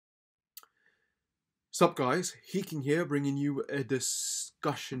Sup guys, Heeking here, bringing you a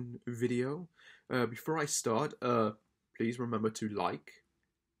discussion video. Before I start, please remember to like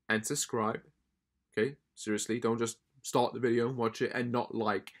and subscribe. Okay, seriously, don't just start the video and watch it and not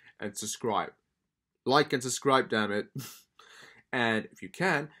like and subscribe. Like and subscribe, damn it. And if you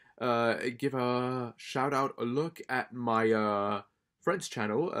can, give a shout out, a look at my friend's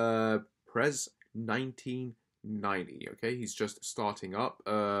channel, Prez1990. Okay, he's just starting up.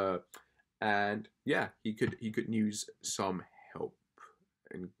 And yeah, he could use some help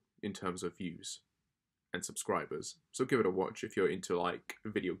in terms of views and subscribers. So give it a watch if you're into like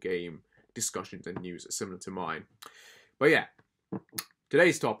video game discussions and news similar to mine. But yeah,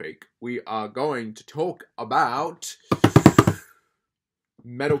 today's topic, we are going to talk about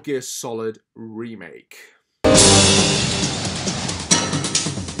Metal Gear Solid Remake.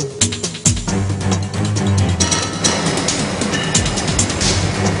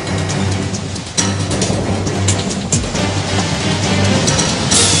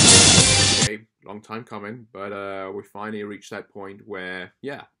 Long time coming, but we finally reached that point where,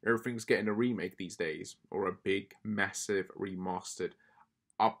 yeah, everything's getting a remake these days, or a big, massive, remastered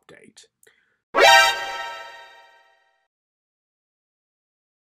update.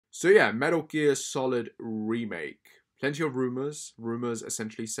 So yeah, Metal Gear Solid Remake. Plenty of rumors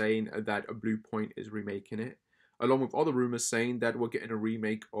essentially saying that a Blue Point is remaking it, along with other rumors saying that we're getting a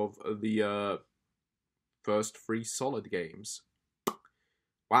remake of the first 3 Solid games.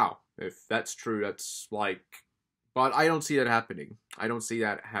 Wow, if that's true, that's like... But I don't see that happening. I don't see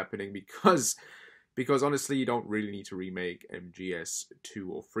that happening because honestly, you don't really need to remake MGS 2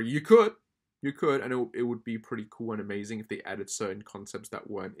 or 3. You could, and it would be pretty cool and amazing if they added certain concepts that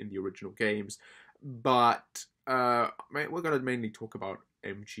weren't in the original games. But we're going to mainly talk about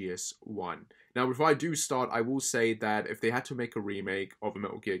MGS 1. Now, before I do start, I will say that if they had to make a remake of a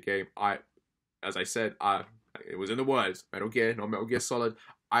Metal Gear game, as I said, it was in the words, Metal Gear, not Metal Gear Solid,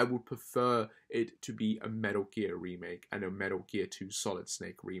 I would prefer it to be a Metal Gear remake and a Metal Gear 2 Solid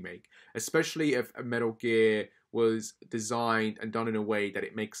Snake remake. Especially if a Metal Gear was designed and done in a way that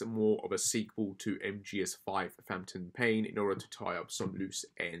it makes it more of a sequel to MGS5 Phantom Pain in order to tie up some loose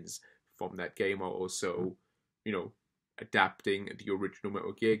ends from that game, while also, you know, adapting the original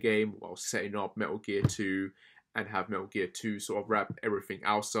Metal Gear game while setting up Metal Gear 2 and have Metal Gear 2 sort of wrap everything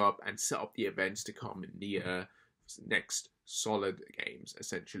else up and set up the events to come in the next Solid games,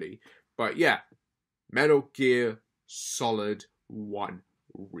 essentially. But yeah, Metal Gear Solid 1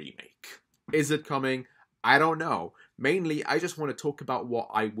 Remake. Is it coming? I don't know. Mainly, I just want to talk about what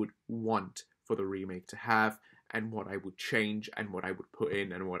I would want for the remake to have, and what I would change, and what I would put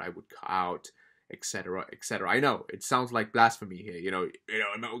in, and what I would cut out, etc, etc. I know, it sounds like blasphemy here, you know,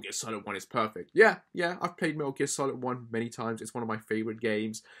 Metal Gear Solid 1 is perfect. Yeah, I've played Metal Gear Solid 1 many times, it's one of my favorite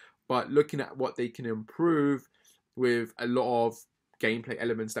games, but looking at what they can improve with a lot of gameplay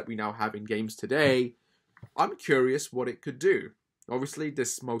elements that we now have in games today, I'm curious what it could do. Obviously,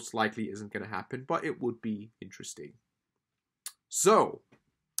 this most likely isn't going to happen, but it would be interesting. So,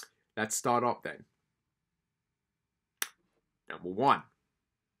 let's start off then. Number 1.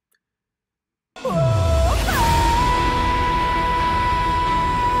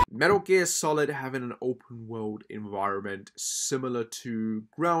 Metal Gear Solid having an open world environment similar to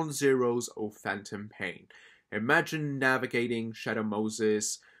Ground Zeroes or Phantom Pain. Imagine navigating Shadow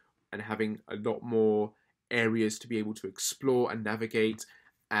Moses and having a lot more areas to be able to explore and navigate,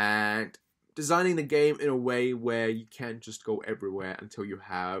 and designing the game in a way where you can't just go everywhere until you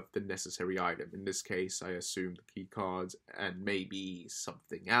have the necessary item. In this case, I assume the key cards and maybe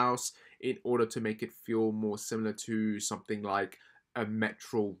something else, in order to make it feel more similar to something like a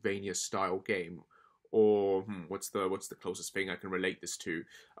Metroidvania style game. Or what's the closest thing I can relate this to?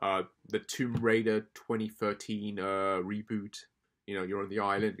 The Tomb Raider 2013 reboot. You know, you're on the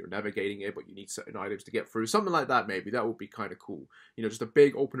island, you're navigating it, but you need certain items to get through. Something like that, maybe. That would be kind of cool. You know, just a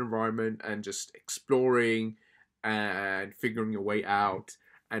big open environment and just exploring and figuring your way out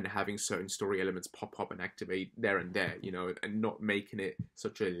and having certain story elements pop up and activate there and there, you know, and not making it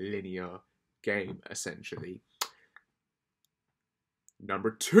such a linear game, essentially.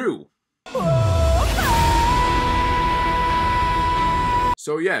 Number 2.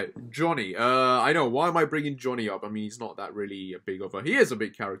 So yeah, Johnny. I know, why am I bringing Johnny up? I mean, he's not that really he is a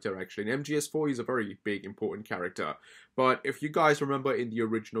big character, actually. In MGS4, he's a very big, important character. But if you guys remember in the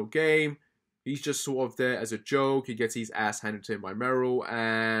original game, he's just sort of there as a joke. He gets his ass handed to him by Meryl,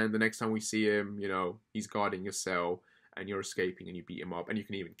 and the next time we see him, you know, he's guarding your cell, and you're escaping, and you beat him up, and you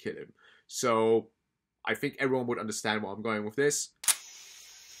can even kill him. So, I think everyone would understand where I'm going with this.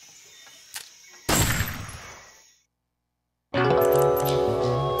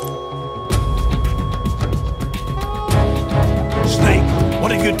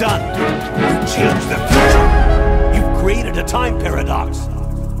 done? You changed the future! You've created a time paradox!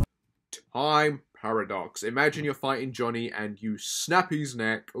 Time paradox. Imagine you're fighting Johnny and you snap his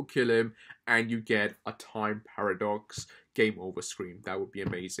neck or kill him and you get a time paradox game over screen. That would be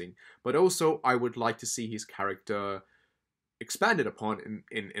amazing. But also, I would like to see his character expanded upon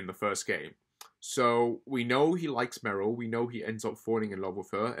in the first game. So we know he likes Meryl. We know he ends up falling in love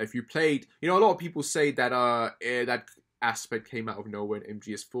with her. If you played, a lot of people say that that aspect came out of nowhere in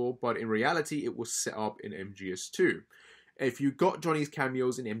MGS4, but in reality, it was set up in MGS2. If you got Johnny's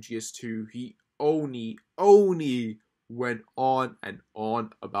cameos in MGS2, he only went on and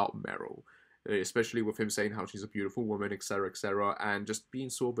on about Meryl. Especially with him saying how she's a beautiful woman, etc., and just being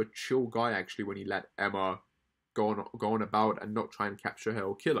sort of a chill guy, actually, when he let Emma go on about and not try and capture her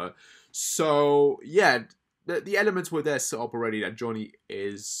or kill her. So, yeah, the elements were there set up already that Johnny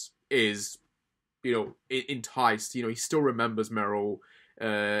is enticed. He still remembers Meryl.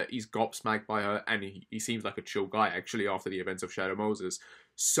 He's gobsmacked by her, and he seems like a chill guy, actually, after the events of Shadow Moses.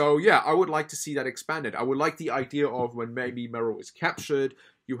 So, yeah, I would like to see that expanded. I would like the idea of when maybe Meryl is captured,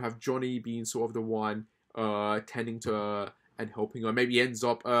 you have Johnny being sort of the one tending to her and helping her. Maybe he ends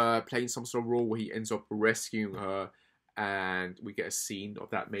up playing some sort of role where he ends up rescuing her, and we get a scene of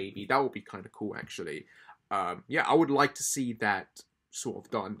that maybe. That would be kind of cool, actually. Yeah, I would like to see that sort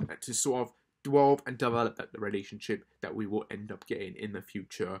of done, to sort of delve and develop that relationship that we will end up getting in the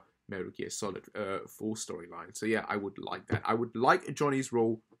future Metal Gear Solid 4 storyline. So yeah, I would like that. I would like Johnny's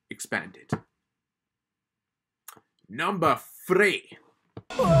role expanded. Number 3.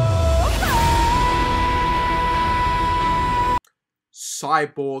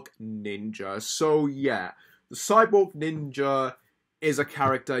 Cyborg Ninja. So yeah, the Cyborg Ninja is a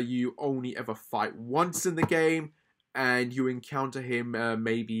character you only ever fight once in the game, and you encounter him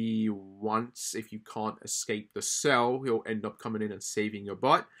maybe once. If you can't escape the cell, he'll end up coming in and saving your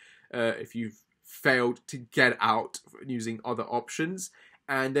butt. If you've failed to get out using other options.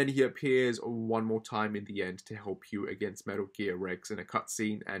 And then he appears one more time in the end to help you against Metal Gear Rex in a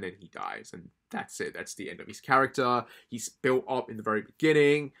cutscene, and then he dies. And that's it. That's the end of his character. He's built up in the very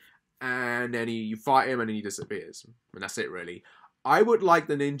beginning, and then you fight him, and then he disappears. And that's it, really. I would like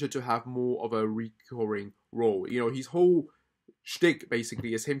the ninja to have more of a recurring role. His whole shtick,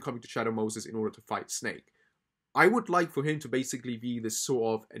 basically, is him coming to Shadow Moses in order to fight Snake. I would like for him to basically be this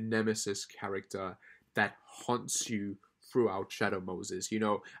sort of a nemesis character that haunts you throughout Shadow Moses.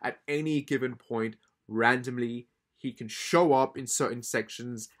 At any given point, randomly, he can show up in certain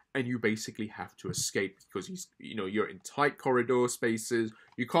sections and you basically have to escape because you're in tight corridor spaces.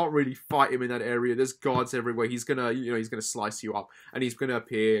 You can't really fight him in that area. There's guards everywhere. He's gonna slice you up, and he's gonna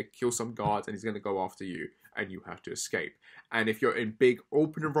appear, kill some guards, and he's gonna go after you, and you have to escape. And if you're in big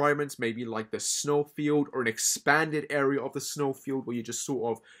open environments, maybe like the snowfield or an expanded area of the snowfield where you're just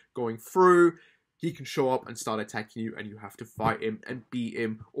sort of going through, he can show up and start attacking you, and you have to fight him and beat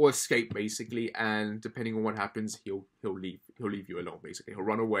him or escape, basically. And depending on what happens, he'll leave you alone, basically. He'll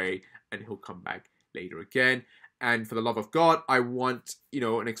run away and he'll come back later again. And for the love of God, I want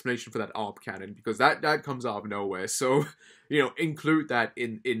an explanation for that ARP cannon, because that comes out of nowhere. So include that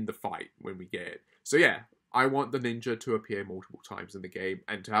in the fight when we get it. So yeah, I want the ninja to appear multiple times in the game,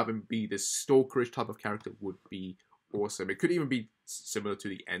 and to have him be this stalkerish type of character would be awesome. It could even be similar to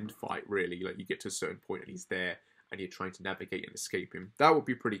the end fight, really. Like, you get to a certain point and he's there and you're trying to navigate and escape him. That would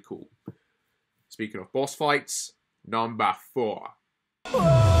be pretty cool. Speaking of boss fights, number 4.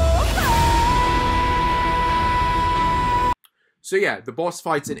 So yeah, the boss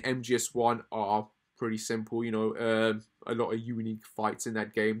fights in MGS1 are pretty simple. A lot of unique fights in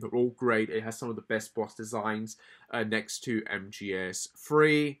that game. They're all great. It has some of the best boss designs next to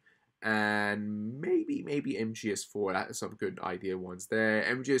MGS3. And maybe MGS4, that has some good idea ones there.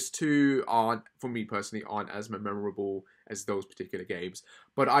 MGS2 aren't, for me personally, aren't as memorable as those particular games.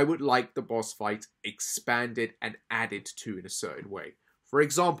 But I would like the boss fight expanded and added to in a certain way. For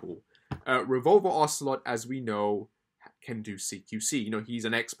example, Revolver Ocelot, as we know, can do CQC. He's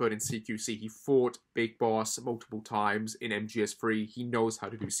an expert in CQC. He fought Big Boss multiple times in MGS3. He knows how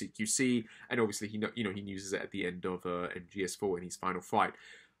to do CQC, and obviously he uses it at the end of MGS4 in his final fight.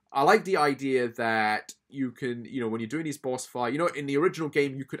 I like the idea that you can, when you're doing these boss fights, in the original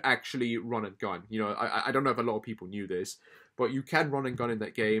game, you could actually run and gun. I don't know if a lot of people knew this, but you can run and gun in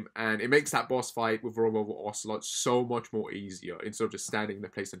that game, and it makes that boss fight with Revolver Ocelot so much more easier. Instead of just standing in the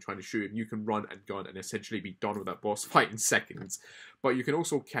place and trying to shoot him, you can run and gun and essentially be done with that boss fight in seconds. But you can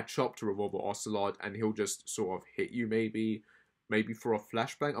also catch up to Revolver Ocelot, and he'll just sort of hit you maybe for a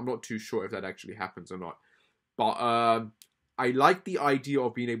flashbang. I'm not too sure if that actually happens or not. But I like the idea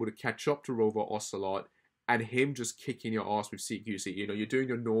of being able to catch up to Revolver Ocelot and him just kicking your ass with CQC. You know, you're doing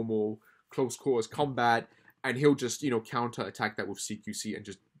your normal close quarters combat, and he'll just, you know, counter attack that with CQC and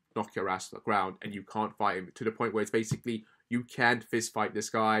just knock your ass to the ground, and you can't fight him, to the point where it's basically you can't fist fight this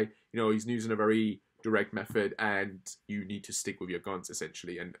guy. You know, he's using a very direct method, and you need to stick with your guns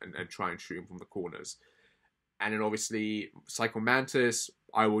essentially, and try and shoot him from the corners. And then obviously Psycho Mantis,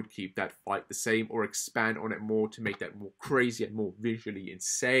 I would keep that fight the same or expand on it more to make that more crazy and more visually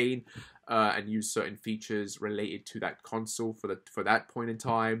insane, and use certain features related to that console for that point in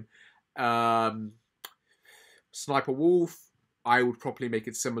time. Sniper Wolf, I would probably make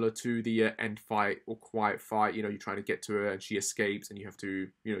it similar to the end fight or quiet fight. You know, you're trying to get to her and she escapes, and you have to,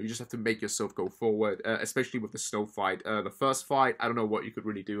 you know, you just have to make yourself go forward, especially with the snow fight. The first fight, I don't know what you could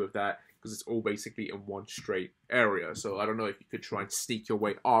really do with that, because it's all basically in one straight area. So I don't know if you could try and sneak your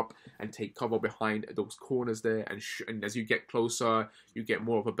way up and take cover behind those corners there. And as you get closer, you get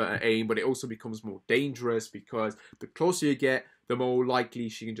more of a better aim, but it also becomes more dangerous, because the closer you get, the more likely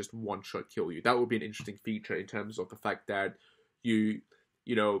she can just one-shot kill you. That would be an interesting feature in terms of the fact that you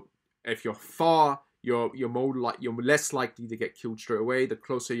know, if you're far, you're less likely to get killed straight away. The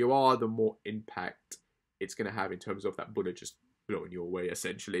closer you are, the more impact it's gonna have in terms of that bullet just blowing you away,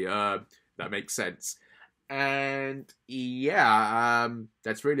 essentially. That makes sense. And yeah,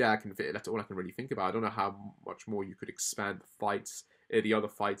 that's really that's all I can really think about. I don't know how much more you could expand the fights, the other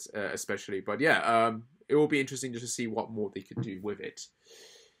fights, especially. But yeah, it will be interesting just to see what more they could do with it.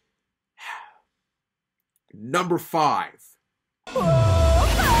 Number 5.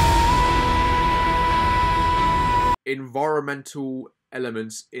 Environmental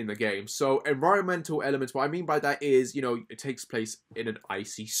elements in the game. So environmental elements, what I mean by that is, you know, it takes place in an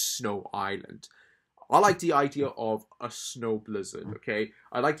icy snow island. I like the idea of a snow blizzard, okay?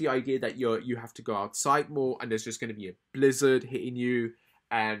 I like the idea that you have to go outside more, and there's just going to be a blizzard hitting you,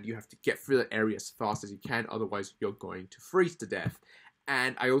 and you have to get through that area as fast as you can, otherwise you're going to freeze to death.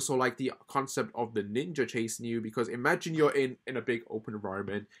 And I also like the concept of the ninja chasing you, because imagine you're in a big open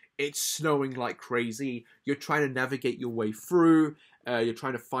environment, it's snowing like crazy, you're trying to navigate your way through, you're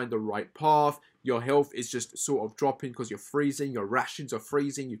trying to find the right path, your health is just sort of dropping because you're freezing, your rations are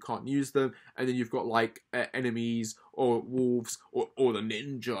freezing, you can't use them, and then you've got like enemies or wolves or the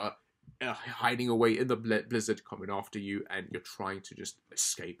ninja hiding away in the blizzard coming after you, and you're trying to just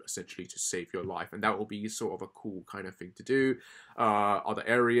escape essentially to save your life. And that will be sort of a cool kind of thing to do. Other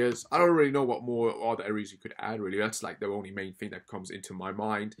areas, I don't really know what more other areas you could add, really. That's like the only main thing that comes into my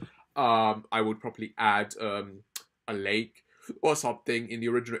mind. I would probably add a lake or something. In the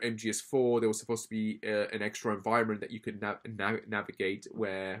original MGS4, there was supposed to be an extra environment that you could navigate,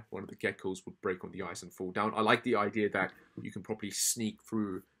 where one of the geckos would break on the ice and fall down. I like the idea that you can probably sneak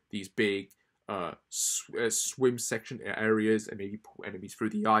through these big swim section areas and maybe pull enemies through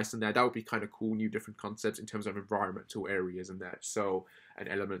the ice, and that would be kind of cool. New different concepts in terms of environmental areas and that, so, and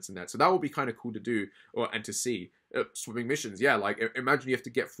elements and that. So that would be kind of cool to do and to see. Swimming missions, yeah, like imagine you have to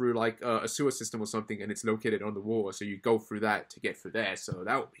get through like a sewer system or something, and it's located on the water, so you go through that to get through there. So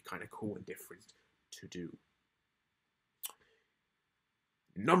that would be kind of cool and different to do.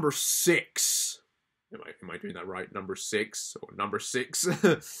 Number 6. Am I doing that right? Number 6 or number 6?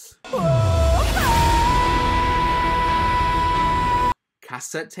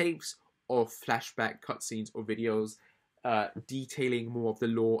 Cassette tapes or flashback cutscenes or videos detailing more of the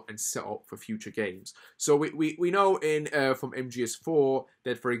lore and setup for future games. So we know in from MGS4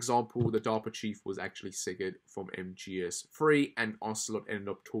 that, for example, the DARPA chief was actually Sigurd from MGS3, and Ocelot ended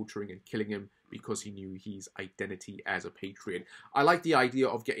up torturing and killing him because he knew his identity as a Patriot. I like the idea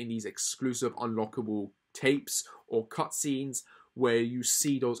of getting these exclusive unlockable tapes or cutscenes where you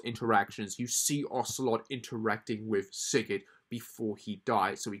see those interactions. You see Ocelot interacting with Sigurd before he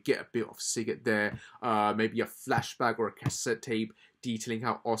died, so we get a bit of Sigurd there. Maybe a flashback or a cassette tape detailing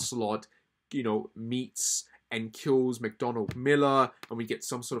how Ocelot, you know, meets and kills McDonald Miller, and we get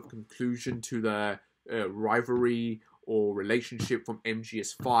some sort of conclusion to the rivalry or relationship from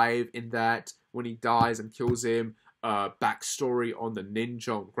MGS5 in that, when he dies and kills him. Backstory on the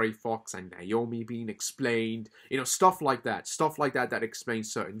ninja, on Grey Fox and Naomi being explained, you know, stuff like that that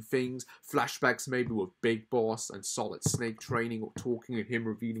explains certain things. Flashbacks maybe with Big Boss and Solid Snake training or talking, and him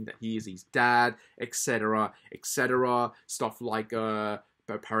revealing that he is his dad, etc, etc. Stuff like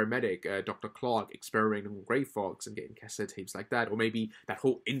paramedic Dr. Clark experimenting on Grey Fox and getting cassette tapes like that, or maybe that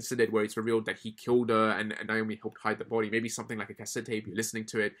whole incident where it's revealed that he killed her and Naomi helped hide the body. Maybe something like a cassette tape, you're listening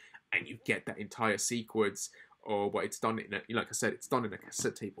to it and you get that entire sequence, or it's done in a, like I said, it's done in a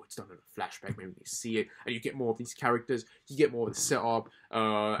cassette tape, or it's done in a flashback. Maybe you see it and you get more of these characters, you get more of the setup.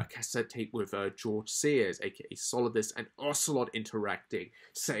 A cassette tape with George Sears, aka Solidus, and Ocelot interacting,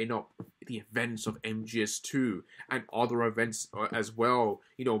 setting up the events of MGS2 and other events as well.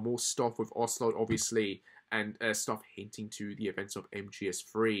 You know, more stuff with Ocelot, obviously, and stuff hinting to the events of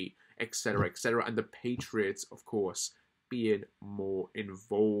MGS3, etc., etc., and the Patriots, of course, being more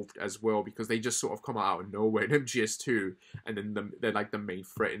involved as well, because they just sort of come out of nowhere in MGS2, and then they're like the main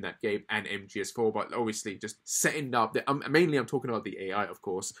threat in that game, and MGS4, but obviously just setting up, mainly I'm talking about the AI, of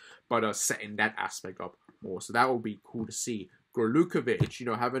course, but setting that aspect up more, so that will be cool to see. Gorlukovic, you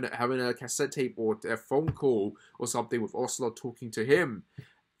know, having a cassette tape or a phone call or something with Ocelot talking to him,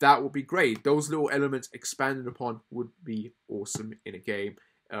 that would be great. Those little elements expanded upon would be awesome in a game.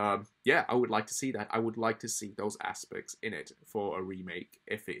 Yeah, I would like to see that. I would like to see those aspects in it for a remake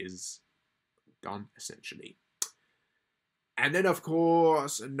if it is done, essentially. And then, of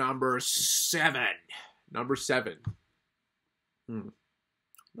course, number 7. Number 7.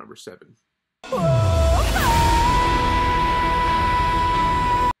 Number 7.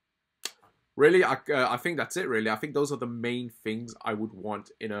 Really, I think that's it, really. I think those are the main things I would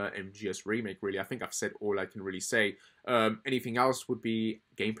want in a MGS remake, really. I think I've said all I can really say. Anything else would be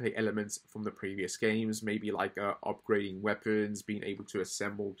gameplay elements from the previous games, maybe like upgrading weapons, being able to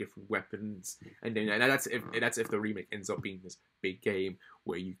assemble different weapons, and that's if the remake ends up being this big game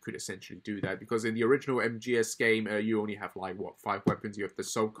where you could essentially do that. Because in the original MGS game, you only have like, what, 5 weapons. You have the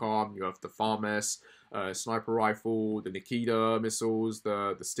SOCOM, you have the FARMAS, sniper rifle, the Nikita missiles,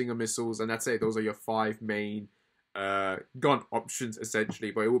 the Stinger missiles, and that's it. Those are your 5 main gun options,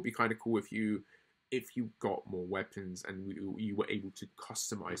 essentially. But it would be kind of cool if you got more weapons and you were able to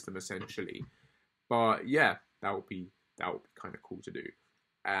customize them, essentially. But yeah, that would be kind of cool to do.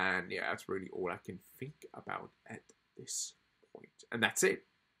 And yeah, that's really all I can think about at this point. And that's it.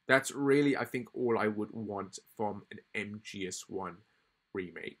 That's really, I think, all I would want from an MGS1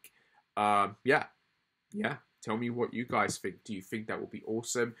 remake. Yeah. Tell me what you guys think. Do you think that would be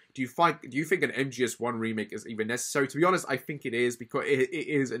awesome? Do you think an MGS1 remake is even necessary? To be honest, I think it is, because it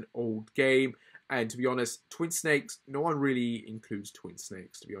is an old game. And to be honest, Twin Snakes, no one really includes Twin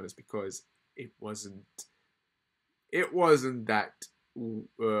Snakes, to be honest, because it wasn't that,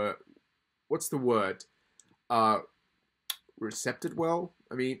 what's the word? Recepted well.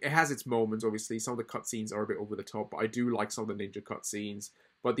 I mean, it has its moments, obviously. Some of the cutscenes are a bit over the top, but I do like some of the ninja cutscenes.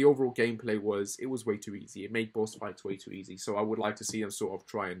 But the overall gameplay was way too easy. It made boss fights way too easy. So I would like to see them sort of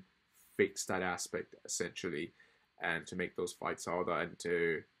try and fix that aspect, essentially, and to make those fights harder and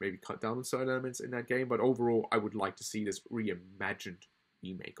to maybe cut down on certain elements in that game. But overall, I would like to see this reimagined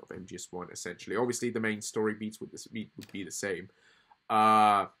remake of MGS1, essentially. Obviously, the main story beats would be the same.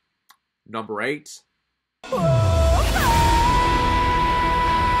 Number 8.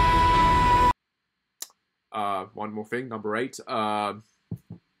 One more thing, number 8.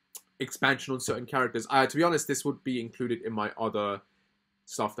 Expansion on certain characters. To be honest, this would be included in my other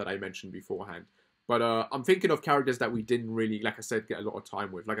stuff that I mentioned beforehand. But I'm thinking of characters that we didn't really, like I said, get a lot of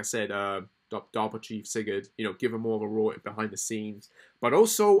time with. Like I said, DARPA Chief Sigurd, you know, give him more of a role behind the scenes. But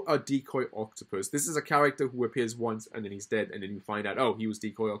also a Decoy Octopus. This is a character who appears once and then he's dead, and then you find out, oh, he was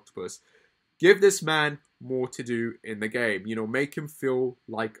Decoy Octopus. Give this man more to do in the game. You know, make him feel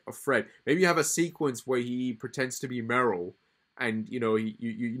like a threat. Maybe you have a sequence where he pretends to be Meryl, and you know,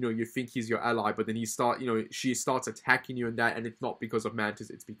 you think he's your ally, but then she starts attacking you and that, and it's not because of Mantis,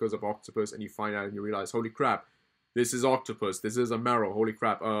 it's because of Octopus, and you find out and you realize, holy crap, this is Octopus, this is a Meryl, holy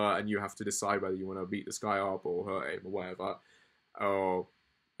crap, and you have to decide whether you want to beat this guy up or hurt him or whatever. Oh.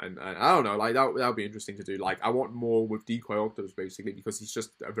 And I don't know, like, that would be interesting to do. Like, I want more with Decoy Octopus, basically, because he's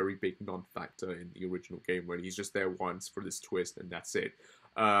just a very big non-factor in the original game, where he's just there once for this twist, and that's it.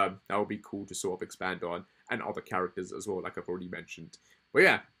 That would be cool to sort of expand on, and other characters as well, like I've already mentioned. But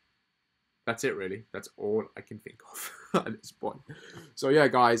yeah, that's it, really. That's all I can think of at this point. So yeah,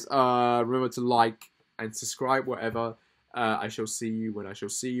 guys, remember to like and subscribe, whatever. I shall see you when I shall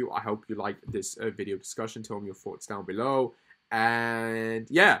see you. I hope you like this video discussion. Tell me your thoughts down below. And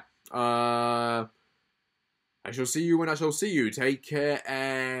yeah, I shall see you when I shall see you. Take care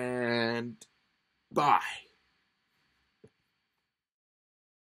and bye.